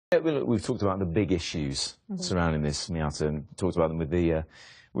Well, we've talked about the big issues surrounding this, Miatta, and talked about them with the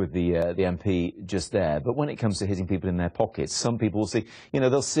MP just there. But when it comes to hitting people in their pockets, some people will see,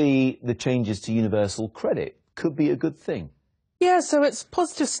 they'll see the changes to universal credit could be a good thing. Yeah, so it's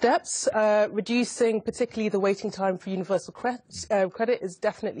positive steps. Reducing particularly the waiting time for universal credit is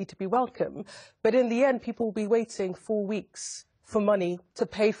definitely to be welcome. But in the end, people will be waiting 4 weeks for money to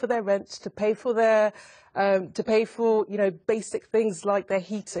pay for their rent, to pay for their, basic things like their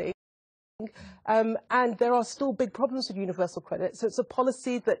heating. And there are still big problems with universal credit. So it's a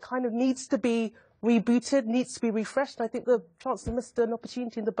policy that kind of needs to be rebooted, needs to be refreshed. And I think the Chancellor missed an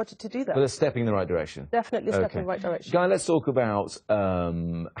opportunity in the budget to do that. But they're stepping in the right direction. Definitely a step in the right direction. Guy, let's talk about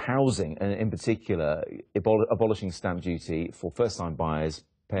housing, and in particular, abolishing stamp duty for first-time buyers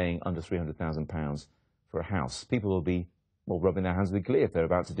paying under £300,000 for a house. People will be, rubbing their hands with glee if they're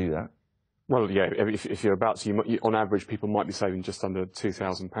about to do that. Well, yeah, if you're about to, on average, people might be saving just under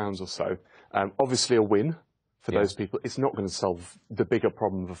 £2,000 or so. Obviously a win for those people. It's not going to solve the bigger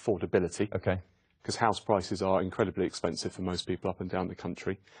problem of affordability. Okay. Because house prices are incredibly expensive for most people up and down the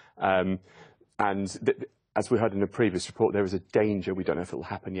country. As we heard in a previous report, there is a danger, we don't know if it will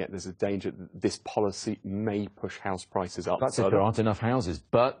happen yet, there's a danger that this policy may push house prices up. That's if there aren't enough houses.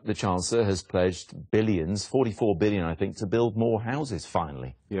 But the Chancellor has pledged billions, 44 billion, I think, to build more houses,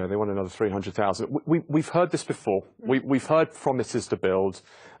 finally. Yeah, they want another 300,000. We've heard this before. We've heard promises to build.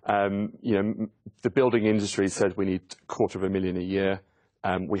 The building industry said we need 250,000 a year.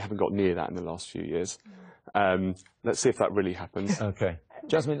 We haven't got near that in the last few years. Let's see if that really happens. OK.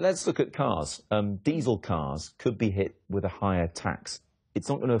 Jasmine, let's look at cars. Diesel cars could be hit with a higher tax. It's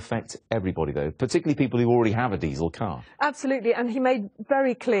not going to affect everybody, though, particularly people who already have a diesel car. Absolutely, and he made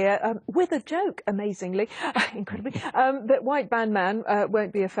very clear, with a joke, amazingly, incredibly, that white band man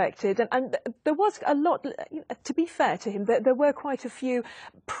won't be affected. And there was a lot, to be fair to him, there were quite a few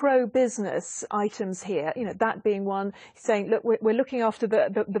pro-business items here, that being one, saying, look, we're looking after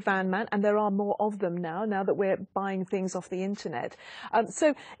the van man, and there are more of them now that we're buying things off the internet.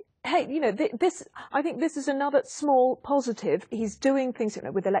 Hey, I think this is another small positive. He's doing things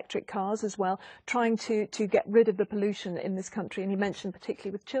with electric cars as well, trying to get rid of the pollution in this country, and he mentioned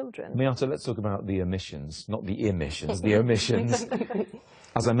particularly with children. Miatta, let's talk about the emissions, not the emissions, the omissions.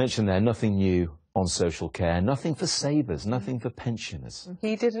 As I mentioned there, nothing new on social care, nothing for savers, nothing for pensioners.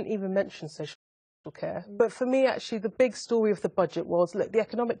 He didn't even mention social care. But for me, actually, the big story of the budget was, look, the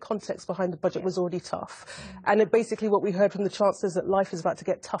economic context behind the budget was already tough. And basically what we heard from the Chancellor is that life is about to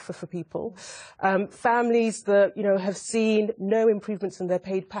get tougher for people. Families that, have seen no improvements in their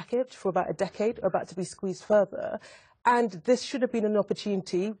paid package for about a decade are about to be squeezed further. And this should have been an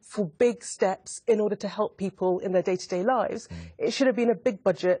opportunity for big steps in order to help people in their day-to-day lives. It should have been a big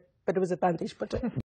budget, but it was a bandage budget.